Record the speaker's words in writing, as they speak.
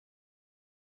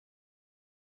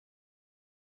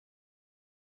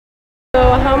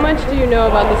So how much do you know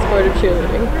about the sport of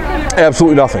cheerleading?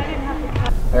 Absolutely nothing.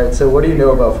 All right, so what do you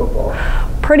know about football?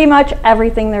 Pretty much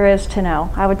everything there is to know.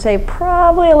 I would say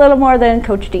probably a little more than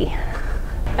Coach D.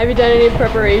 Have you done any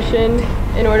preparation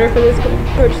in order for this,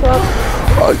 Coach Slop?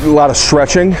 A lot of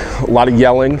stretching, a lot of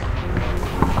yelling.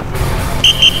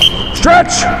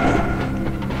 Stretch!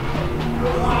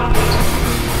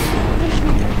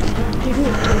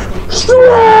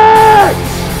 Stretch!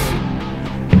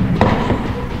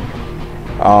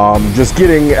 Just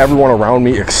getting everyone around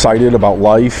me excited about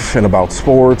life and about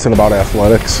sports and about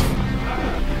athletics.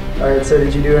 All right, so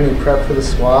did you do any prep for the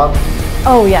swap?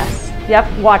 Oh yes.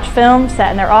 Yep, watch film,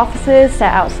 sat in their offices,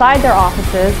 sat outside their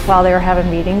offices while they were having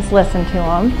meetings, listened to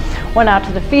them. Went out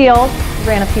to the field,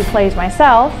 ran a few plays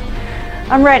myself.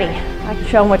 I'm ready. I can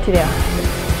show them what to do.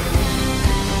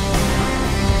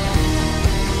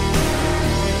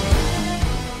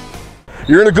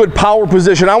 You're in a good power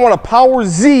position. I want a power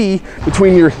Z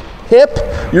between your hip,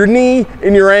 your knee,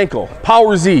 and your ankle.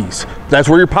 Power Zs. That's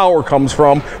where your power comes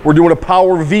from. We're doing a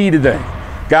power V today.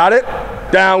 Got it?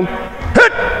 Down,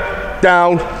 hit,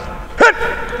 down, hit,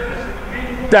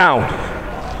 down,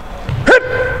 hit.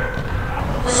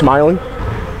 Smiling.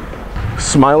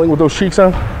 Smiling with those cheeks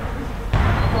on.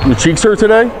 Your cheeks hurt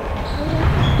today?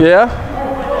 Yeah?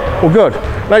 Well, good.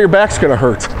 Now your back's gonna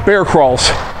hurt. Bear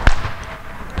crawls.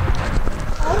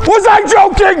 Was I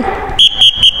joking?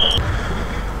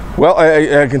 Well,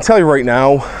 I can tell you right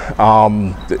now,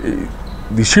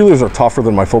 these cheerleaders are tougher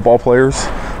than my football players,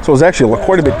 so it was actually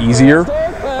quite a bit easier.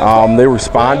 They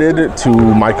responded to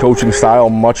my coaching style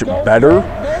much better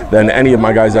than any of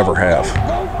my guys ever have.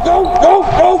 Go, go,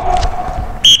 go!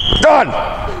 Done!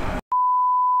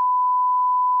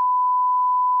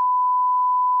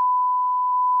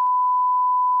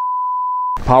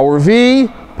 Power V,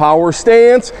 power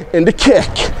stance, into kick,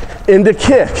 into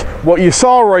kick. What you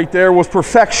saw right there was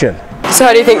perfection. So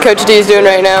how do you think Coach D is doing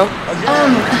right now?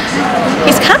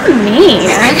 He's kind of mean,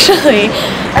 actually.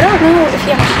 I don't know if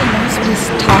he actually knows what he's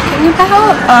talking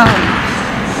about,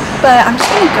 but I'm just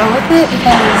gonna go with it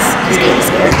because he's kind of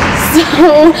scared.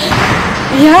 So,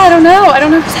 yeah, I don't know. I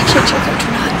don't know if he's actually a cheer coach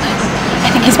or not, but I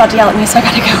think he's about to yell at me, so I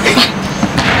gotta go.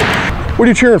 Bye. What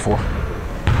are you cheering for?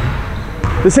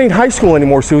 This ain't high school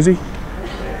anymore, Susie.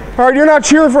 All right, you're not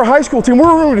cheering for a high school team.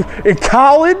 We're in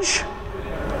college.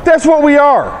 That's what we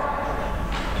are.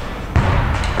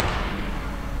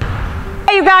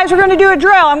 Hey, you guys, we're going to do a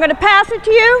drill. I'm going to pass it to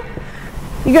you.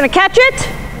 You're going to catch it.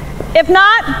 If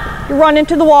not, you run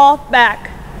into the wall,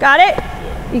 back. Got it?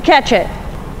 You catch it.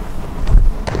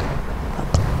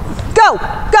 Go,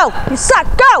 go. You suck.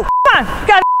 Go. Come on. You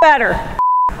got to do better.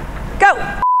 Go.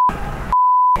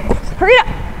 Hurry up.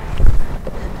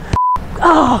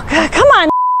 Oh, God, come on.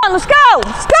 Let's go.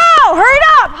 Let's go. Hurry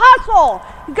up. Hustle.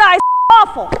 You guys are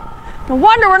awful. No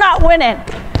wonder we're not winning.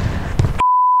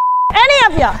 Any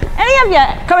of you.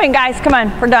 Come in, guys. Come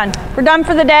on. We're done. We're done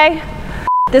for the day.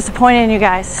 Disappointed in you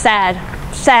guys.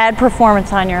 Sad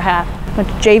performance on your half. But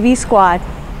JV squad,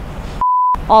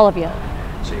 all of you,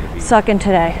 sucking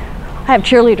today. I have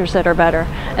cheerleaders that are better.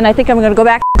 And I think I'm going to go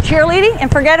back to cheerleading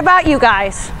and forget about you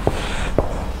guys.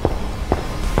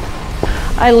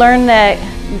 I learned that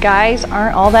guys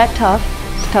aren't all that tough,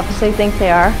 as tough as they think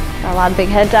they are. There are a lot of big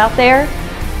heads out there.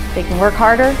 They can work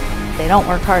harder. They don't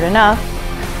work hard enough.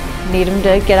 Need them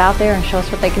to get out there and show us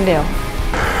what they can do.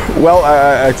 Well,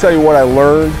 I tell you what I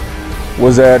learned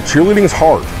was that cheerleading is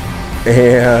hard,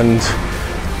 and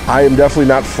I am definitely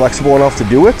not flexible enough to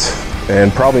do it,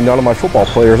 and probably none of my football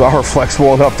players are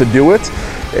flexible enough to do it,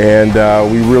 and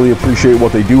we really appreciate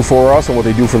what they do for us and what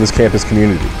they do for this campus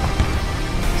community.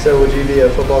 So would you be a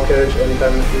football coach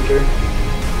anytime in the future?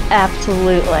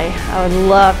 Absolutely. I would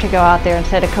love to go out there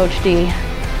instead of Coach D.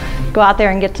 Go out there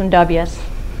and get some W's.